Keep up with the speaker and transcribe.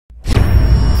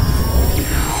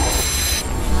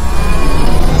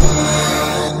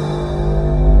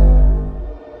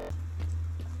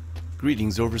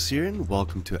Greetings Overseer and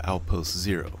welcome to Outpost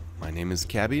Zero. My name is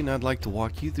Kabby and I'd like to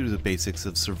walk you through the basics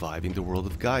of surviving the world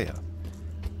of Gaia.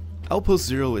 Outpost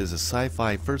Zero is a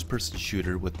sci-fi first-person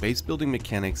shooter with base building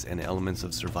mechanics and elements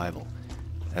of survival.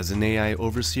 As an AI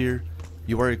Overseer,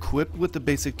 you are equipped with the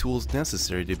basic tools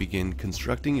necessary to begin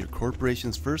constructing your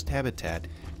corporation's first habitat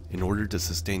in order to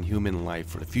sustain human life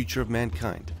for the future of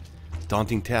mankind.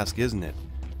 Daunting task, isn't it?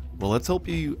 Well, let's help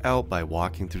you out by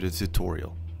walking through the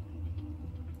tutorial.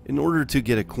 In order to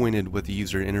get acquainted with the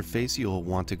user interface, you'll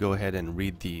want to go ahead and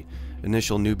read the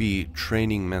initial newbie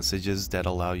training messages that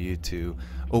allow you to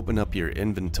open up your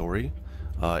inventory.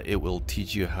 It will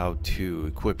teach you how to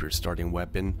equip your starting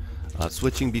weapon,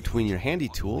 switching between your handy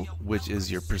tool, which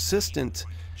is your persistent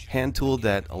hand tool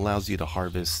that allows you to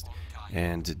harvest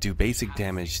and do basic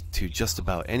damage to just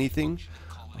about anything.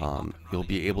 You'll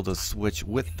be able to switch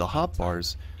with the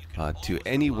hotbars to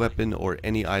any weapon or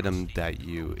any item that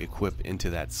you equip into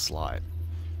that slot.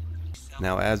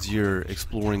 Now, as you're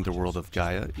exploring the world of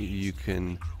Gaia, you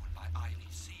can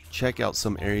check out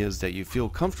some areas that you feel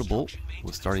comfortable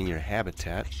with starting your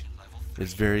habitat.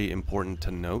 It's very important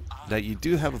to note that you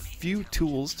do have a few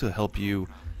tools to help you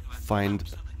find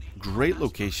great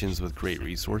locations with great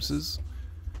resources.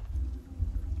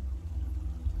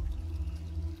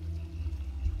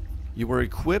 You are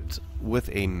equipped with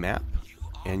a map,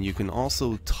 and you can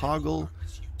also toggle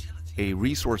a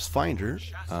resource finder,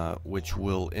 which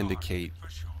will indicate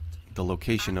the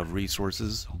location of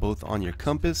resources both on your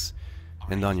compass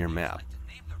and on your map.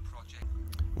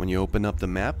 When you open up the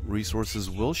map,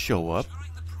 resources will show up,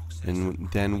 and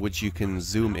then which you can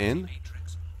zoom in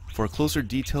for closer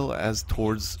detail as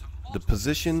towards the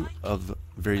position of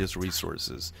various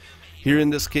resources. Here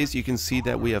in this case, you can see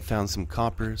that we have found some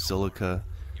copper, silica,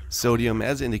 sodium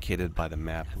as indicated by the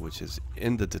map, which is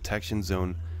in the detection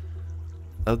zone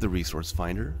of the resource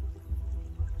finder.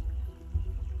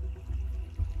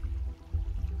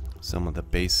 Some of the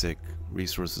basic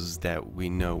resources that we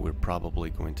know we're probably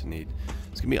going to need.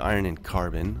 It's going to be iron and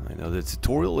carbon. I know the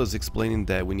tutorial is explaining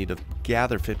that we need to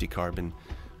gather 50 carbon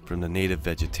from the native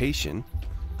vegetation.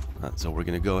 So we're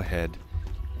going to go ahead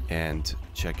and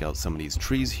check out some of these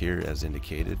trees here as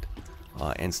indicated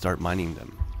and start mining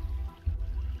them.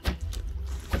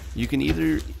 You can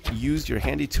either use your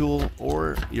handy tool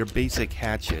or your basic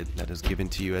hatchet that is given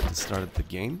to you at the start of the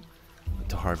game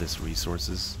to harvest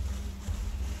resources.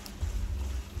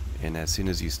 And as soon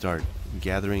as you start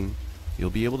gathering, you'll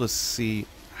be able to see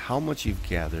how much you've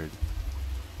gathered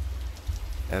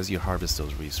as you harvest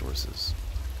those resources.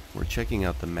 We're checking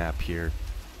out the map here,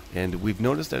 and we've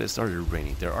noticed that it started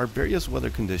raining. There are various weather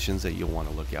conditions that you'll want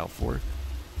to look out for.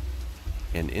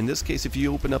 And in this case, if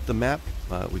you open up the map,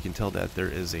 we can tell that there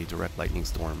is a direct lightning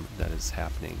storm that is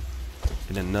happening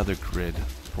in another grid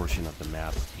portion of the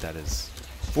map that is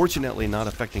fortunately not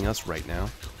affecting us right now.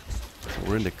 So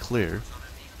we're in the clear.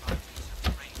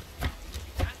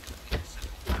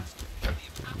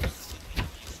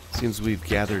 Seems we've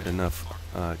gathered enough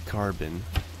carbon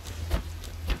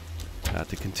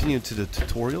to continue to the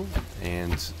tutorial,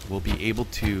 and we'll be able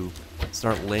to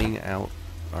start laying out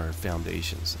our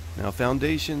foundations. Now,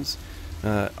 foundations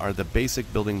are the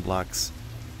basic building blocks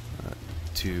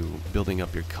to building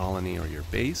up your colony or your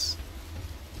base.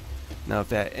 Now,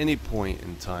 if at any point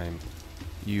in time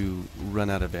you run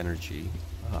out of energy,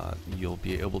 you'll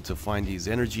be able to find these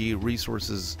energy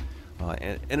resources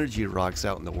and energy rocks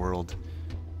out in the world,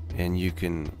 and you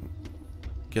can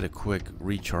get a quick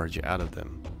recharge out of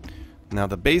them. Now,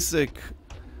 the basic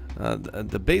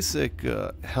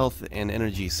health and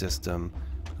energy system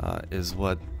is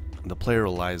what the player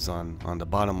relies on. On the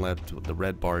bottom left, the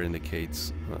red bar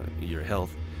indicates your health,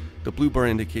 the blue bar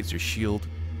indicates your shield,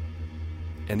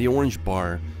 and the orange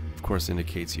bar, of course,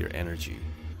 indicates your energy.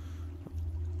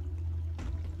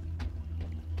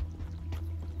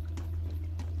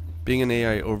 Being an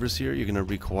AI Overseer, you're going to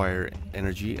require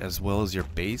energy as well as your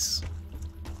base,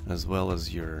 as well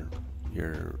as your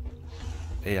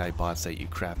AI bots that you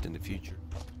craft in the future.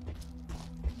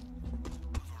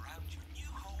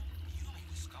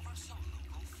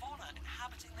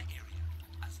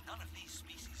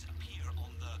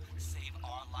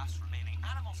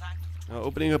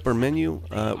 Opening up our menu,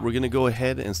 we're going to go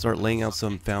ahead and start laying out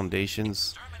some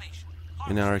foundations.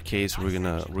 In our case, we're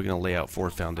gonna lay out 4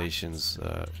 foundations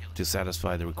to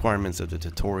satisfy the requirements of the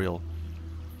tutorial.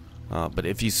 But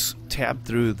if you tab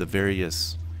through the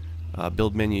various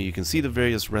build menu, you can see the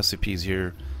various recipes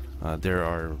here. There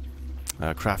are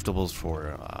craftables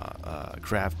for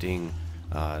crafting,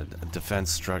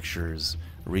 defense structures,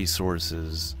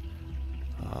 resources,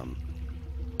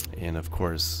 and of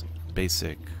course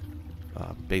basic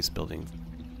base building.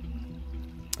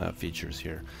 features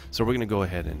here. So we're going to go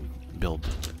ahead and build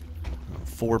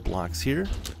 4 blocks here.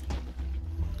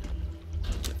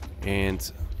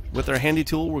 And with our handy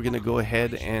tool, we're going to go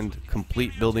ahead and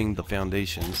complete building the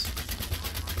foundations.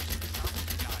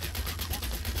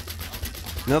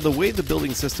 Now the way the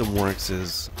building system works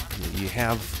is you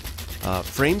have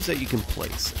frames that you can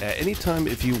place. At any time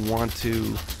if you want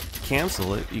to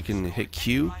cancel it, you can hit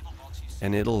Q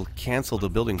and it'll cancel the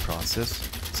building process,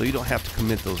 so you don't have to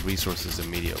commit those resources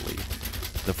immediately.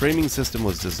 The framing system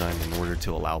was designed in order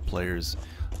to allow players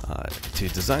to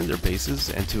design their bases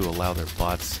and to allow their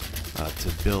bots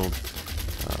to build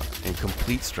and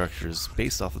complete structures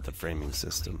based off of the framing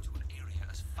system.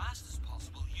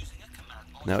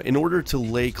 Now, in order to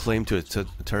lay claim to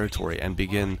a territory and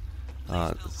begin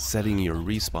setting your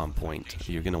respawn point,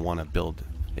 you're going to want to build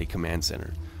a command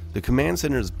center. The command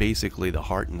center is basically the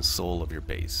heart and soul of your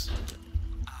base.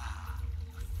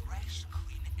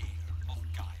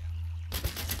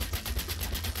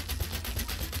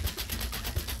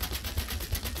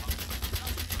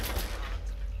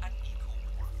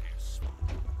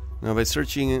 Now, by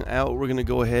searching out, we're going to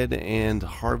go ahead and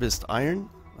harvest iron.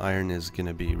 Iron is going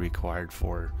to be required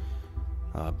for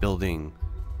building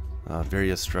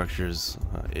various structures.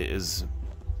 It is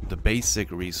the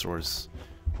basic resource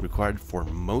required for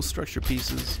most structure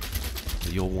pieces.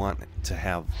 You'll want to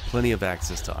have plenty of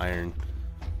access to iron,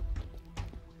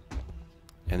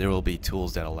 and there will be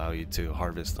tools that allow you to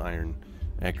harvest iron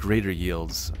at greater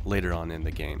yields later on in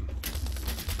the game.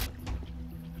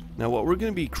 Now, what we're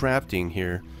going to be crafting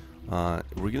here, we're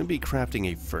going to be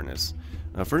crafting a furnace.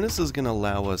 A furnace is going to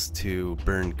allow us to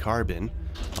burn carbon,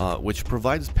 which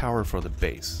provides power for the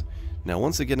base. Now,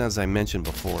 once again, as I mentioned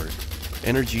before,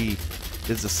 energy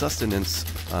is the sustenance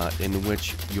in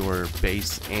which your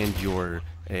base and your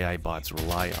AI bots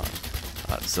rely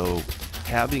on. So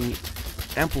having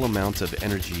ample amounts of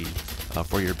energy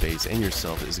for your base and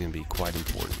yourself is going to be quite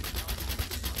important.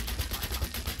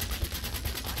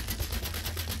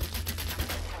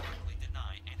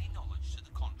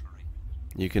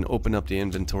 You can open up the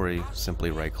inventory,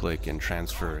 simply right click and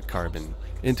transfer carbon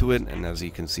into it, and as you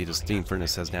can see, the steam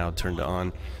furnace has now turned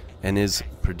on and is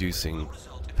producing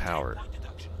power.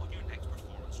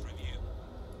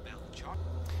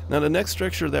 Now, the next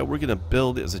structure that we're going to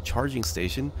build is a charging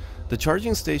station. The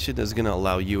charging station is going to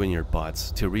allow you and your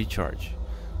bots to recharge.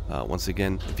 Once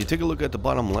again, if you take a look at the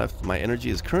bottom left, my energy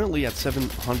is currently at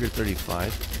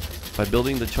 735. By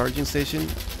building the charging station,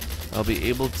 I'll be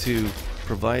able to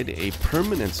provide a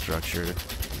permanent structure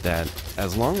that,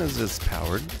 as long as it's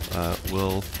powered,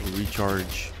 will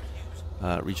recharge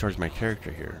my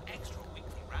character here.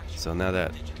 So now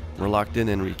that we're locked in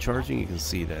and recharging, you can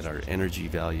see that our energy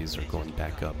values are going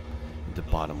back up at the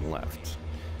bottom left.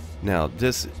 Now,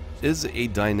 this is a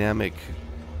dynamic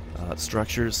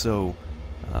structure, so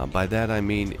by that I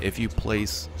mean if you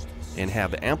place and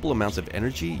have ample amounts of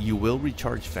energy, you will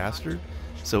recharge faster.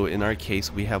 So in our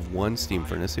case, we have 1 steam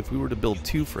furnace. If we were to build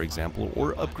 2, for example,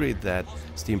 or upgrade that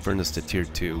steam furnace to tier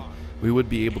 2, we would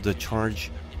be able to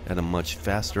charge at a much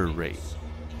faster rate.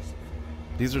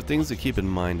 These are things to keep in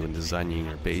mind when designing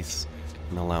your base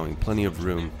and allowing plenty of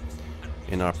room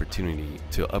and opportunity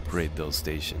to upgrade those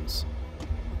stations.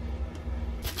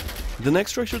 The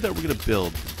next structure that we're going to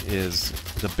build is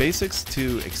the basics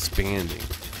to expanding.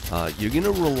 You're going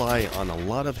to rely on a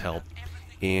lot of help,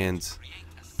 and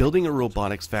building a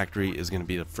robotics factory is going to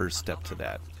be the first step to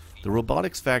that. The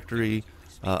robotics factory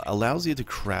allows you to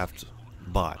craft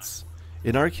bots.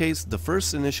 In our case, the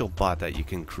first initial bot that you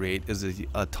can create is an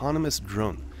autonomous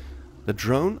drone. The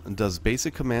drone does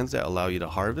basic commands that allow you to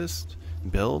harvest,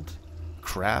 build,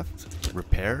 craft,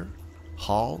 repair,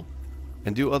 haul,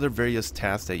 and do other various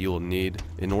tasks that you will need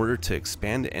in order to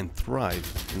expand and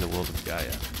thrive in the world of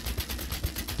Gaia.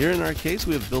 Here in our case,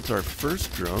 we have built our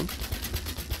first drone,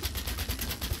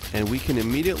 and we can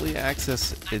immediately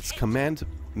access its command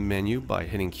menu by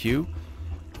hitting Q.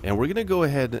 And we're going to go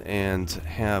ahead and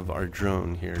have our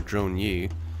drone here, Drone Yi,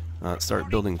 start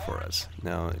building for us.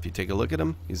 Now, if you take a look at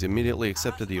him, he's immediately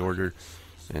accepted the order,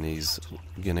 and he's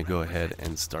going to go ahead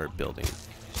and start building.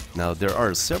 Now, there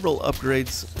are several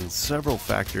upgrades and several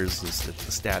factors and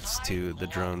stats to the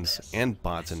drones and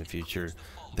bots in the future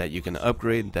that you can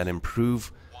upgrade that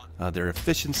improve their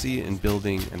efficiency in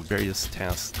building and various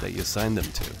tasks that you assign them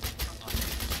to.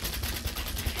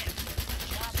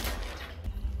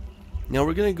 Now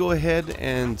we're going to go ahead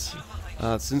and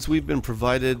since we've been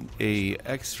provided a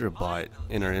extra bot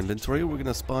in our inventory, we're going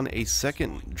to spawn a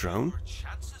second drone,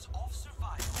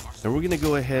 and we're going to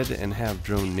go ahead and have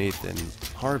drone Nathan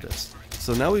harvest.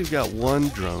 So now we've got 1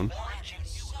 drone,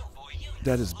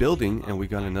 that is building, and we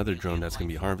got another drone that's going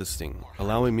to be harvesting,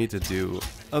 allowing me to do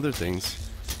other things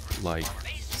like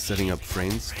setting up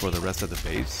frames for the rest of the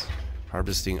base,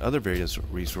 harvesting other various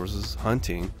resources,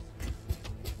 hunting,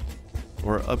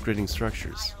 or upgrading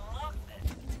structures.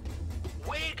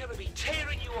 We're going to be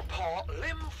tearing you apart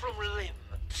limb from limb,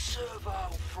 servo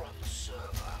from servo.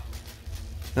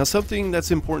 Now, something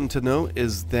that's important to note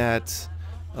is that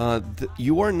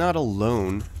you are not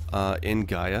alone in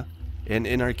Gaia, and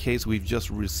in our case we've just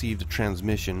received a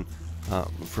transmission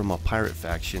from a pirate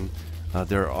faction.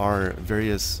 There are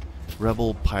various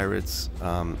rebel pirates,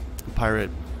 pirate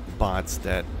bots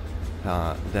that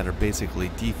are basically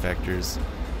defectors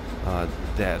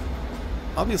that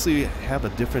obviously have a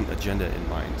different agenda in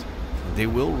mind. They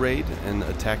will raid and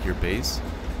attack your base,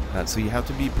 so you have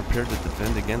to be prepared to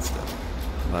defend against them.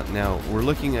 Now we're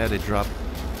looking at a drop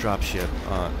ship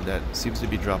that seems to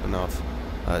be dropping off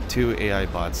 2 AI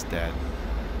bots that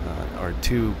are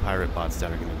 2 pirate bots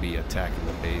that are going to be attacking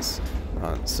the base.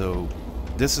 So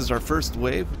this is our first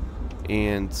wave,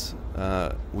 and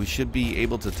we should be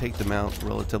able to take them out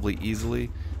relatively easily.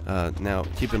 Now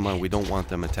keep in mind, we don't want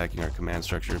them attacking our command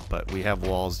structure, but we have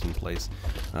walls in place.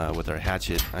 With our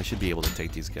hatchet, I should be able to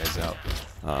take these guys out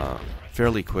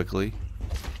fairly quickly.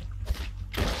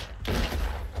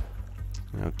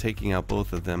 Taking out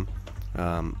both of them,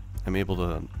 I'm able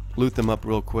to loot them up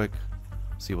real quick,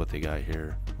 see what they got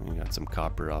here. We got some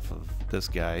copper off of this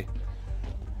guy.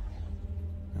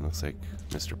 It looks like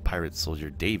Mr. Pirate Soldier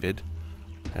David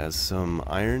has some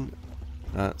iron.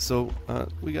 So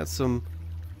we got some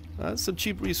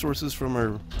cheap resources from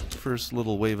our first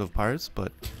little wave of pirates,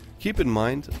 but keep in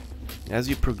mind, as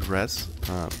you progress,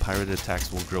 pirate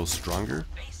attacks will grow stronger.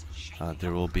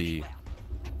 There will be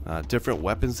different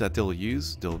weapons that they'll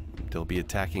use. They'll be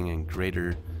attacking in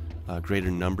greater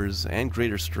numbers and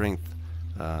greater strength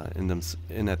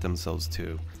in at themselves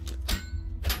too.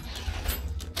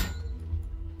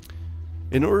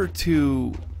 In order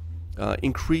to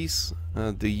increase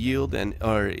the yield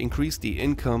or increase the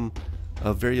income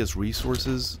of various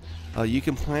resources, you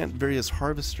can plant various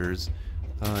harvesters.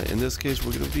 In this case,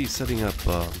 we're going to be setting up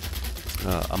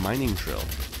a mining drill.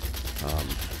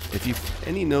 If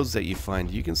any nodes that you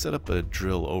find, you can set up a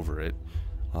drill over it,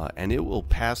 and it will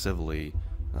passively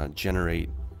generate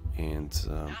and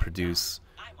produce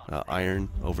iron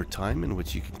over time, in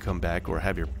which you can come back or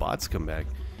have your bots come back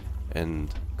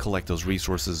and collect those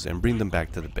resources and bring them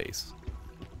back to the base.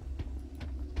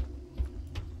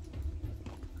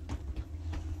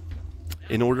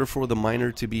 In order for the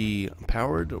miner to be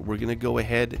powered, we're going to go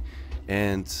ahead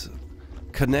and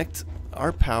connect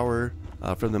our power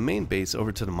from the main base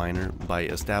over to the miner by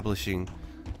establishing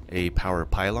a power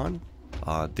pylon.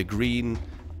 The green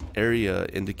area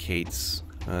indicates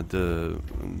the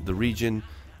region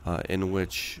in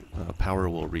which power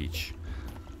will reach.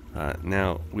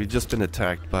 Now, we've just been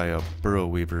attacked by a burrow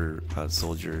weaver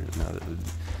soldier. Now,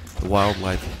 the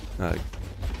wildlife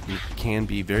can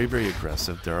be very, very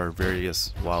aggressive. There are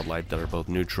various wildlife that are both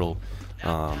neutral,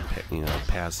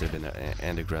 passive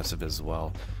and aggressive as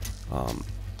well.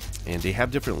 And they have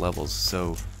different levels,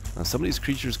 so some of these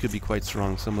creatures could be quite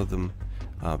strong, some of them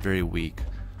very weak.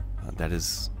 That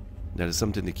is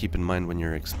something to keep in mind when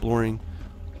you're exploring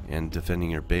and defending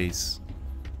your base.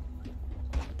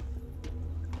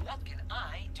 What can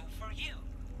I do for you?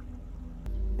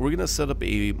 We're going to set up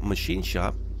a machine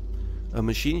shop. A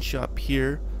machine shop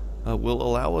here will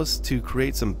allow us to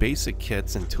create some basic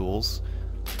kits and tools.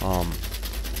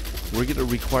 We're going to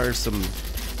require some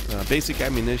basic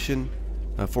ammunition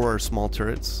for our small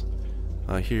turrets.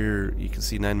 Here you can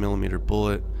see 9mm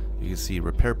bullet, you can see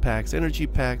repair packs, energy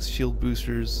packs, shield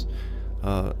boosters,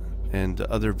 and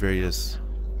other various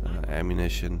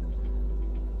ammunition.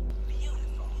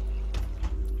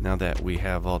 Now that we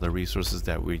have all the resources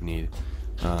that we need,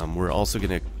 we're also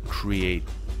going to create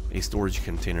a storage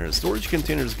container. A storage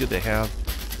container is good to have.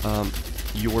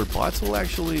 Your bots will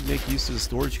actually make use of the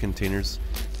storage containers.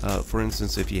 For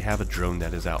instance, if you have a drone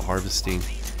that is out harvesting,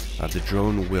 the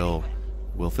drone will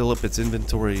fill up its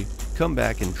inventory, come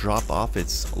back and drop off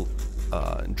its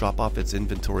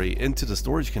inventory into the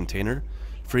storage container,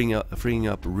 freeing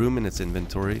up room in its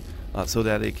inventory, so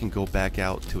that it can go back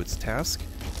out to its task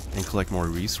and collect more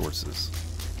resources.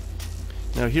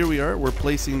 Now here we are, we're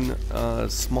placing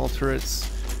small turrets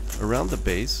around the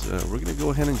base. We're going to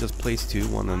go ahead and just place 2,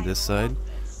 one on this side,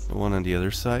 one on the other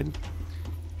side,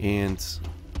 and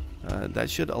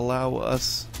that should allow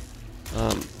us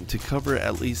to cover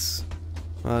at least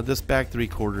this back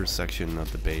 3/4 section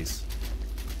of the base.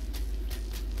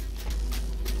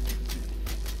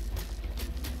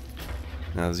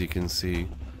 Now, as you can see,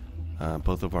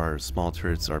 Both of our small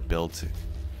turrets are built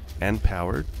and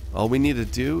powered. All we need to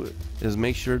do is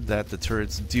make sure that the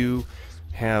turrets do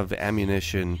have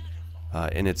ammunition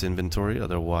in its inventory,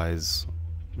 otherwise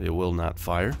it will not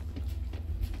fire.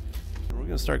 And we're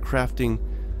going to start crafting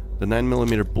the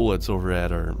 9mm bullets over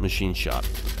at our machine shop.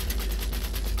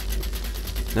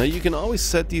 Now you can always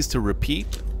set these to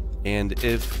repeat, and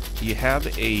if you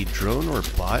have a drone or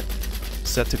bot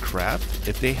set to craft,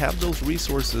 if they have those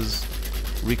resources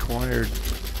required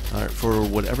for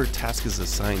whatever task is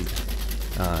assigned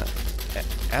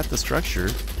at the structure,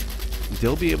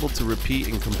 they'll be able to repeat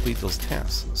and complete those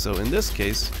tasks. So in this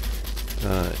case,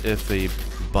 if a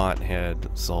bot had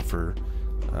sulfur,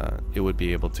 it would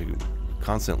be able to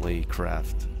constantly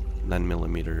craft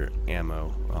 9mm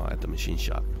ammo at the machine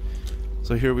shop.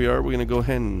 So here we are. We're going to go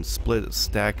ahead and split a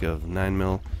stack of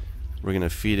 9mm. We're going to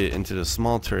feed it into the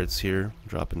small turrets here,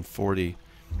 dropping 40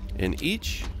 in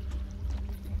each.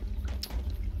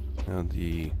 Now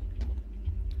the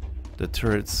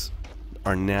turrets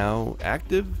are now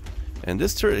active, and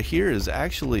this turret here is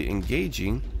actually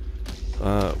engaging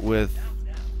with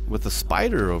a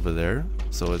spider over there.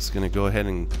 So it's going to go ahead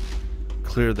and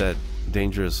clear that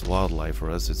dangerous wildlife for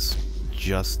us. It's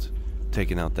just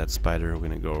taking out that spider. We're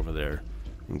going to go over there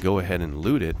and go ahead and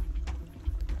loot it.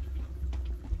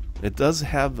 It does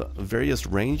have various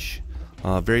range.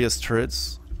 Various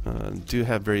turrets do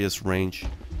have various range,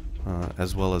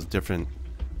 as well as different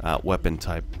weapon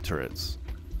type turrets.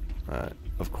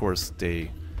 Of course, they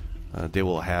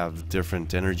will have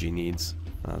different energy needs,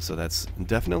 so that's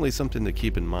definitely something to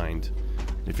keep in mind.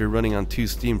 If you're running on 2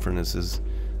 steam furnaces,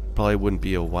 probably wouldn't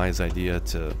be a wise idea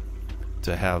to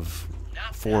have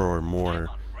 4 or more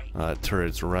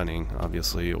turrets running,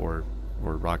 obviously, or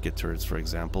rocket turrets, for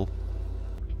example.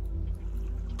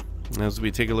 As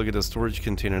we take a look at the storage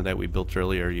container that we built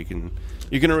earlier, you can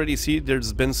already see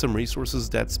there's been some resources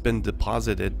that's been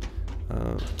deposited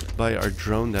by our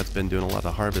drone that's been doing a lot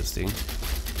of harvesting.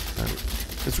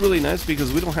 It's really nice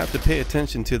because we don't have to pay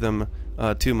attention to them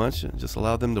too much. Just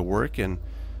allow them to work and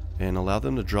allow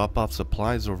them to drop off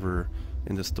supplies over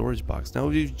in the storage box. Now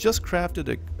we've just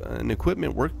crafted an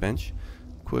equipment workbench.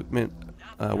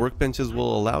 Workbenches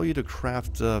will allow you to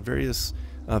craft various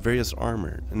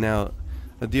armor. Now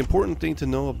the important thing to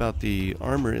know about the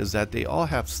armor is that they all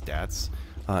have stats,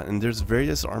 and there's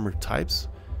various armor types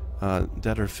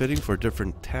that are fitting for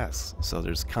different tasks. So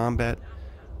there's combat,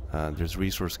 there's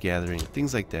resource gathering,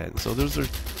 things like that. So those are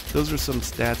some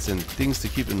stats and things to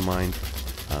keep in mind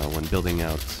when building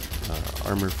out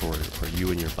armor for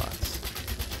you and your bots.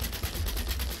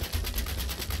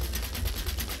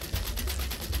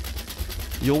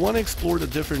 You'll want to explore the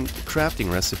different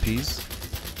crafting recipes.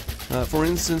 For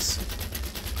instance,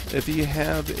 if you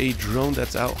have a drone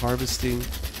that's out harvesting,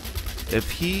 if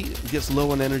he gets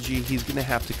low on energy, he's going to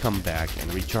have to come back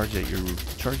and recharge at your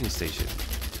charging station.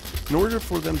 In order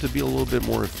for them to be a little bit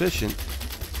more efficient,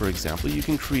 for example, you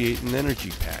can create an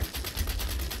energy pack.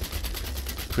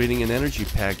 Creating an energy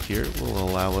pack here will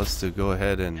allow us to go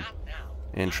ahead and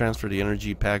transfer the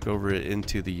energy pack over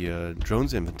into the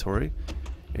drone's inventory.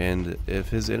 And if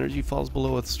his energy falls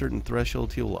below a certain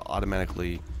threshold, he will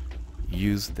automatically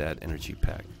use that energy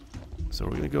pack. So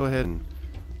we're going to go ahead and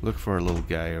look for our little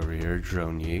guy over here,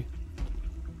 Drone Yi.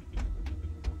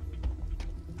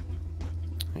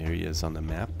 Here he is on the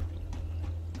map.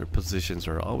 Their positions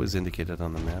are always indicated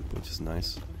on the map, which is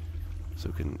nice. So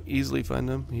we can easily find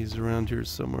him. He's around here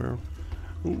somewhere.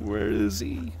 Where is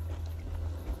he?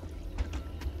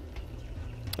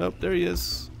 Oh, there he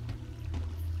is.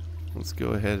 Let's go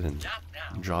ahead and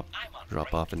drop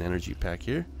off an energy pack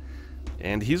here.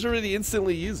 And he's already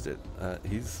instantly used it.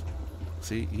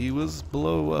 See, he was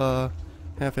below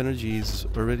half energy. He's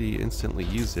already instantly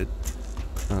used it.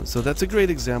 So that's a great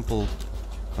example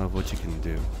of what you can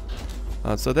do.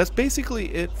 So that's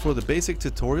basically it for the basic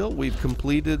tutorial. We've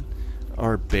completed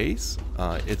our base.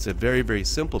 It's a very, very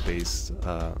simple base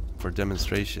for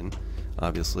demonstration.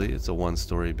 Obviously, it's a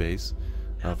 1-story base.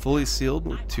 Fully sealed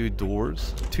with 2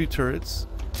 doors, 2 turrets,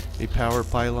 a power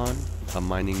pylon, a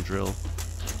mining drill,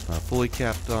 fully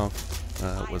capped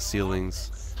off with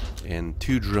ceilings, and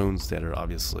 2 drones that are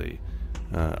obviously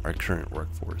our current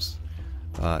workforce.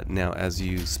 Now, as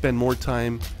you spend more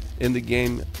time in the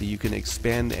game, you can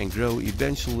expand and grow.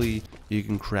 Eventually, you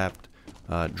can craft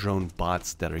drone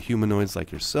bots that are humanoids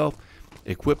like yourself,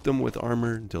 equip them with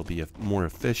armor. They'll be more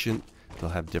efficient. They'll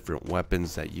have different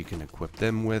weapons that you can equip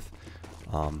them with.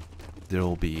 There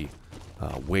will be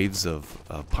waves of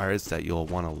pirates that you'll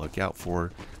want to look out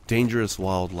for, dangerous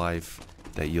wildlife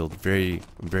that yield very,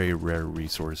 very rare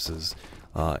resources,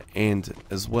 and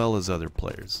as well as other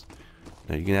players.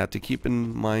 Now you're going to have to keep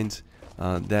in mind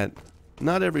that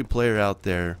not every player out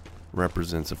there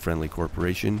represents a friendly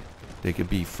corporation. They could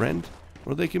be friend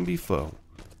or they can be foe.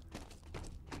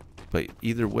 But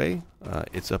either way,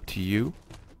 it's up to you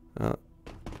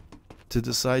to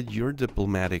decide your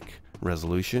diplomatic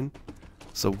resolution.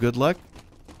 So good luck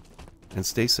and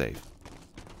stay safe.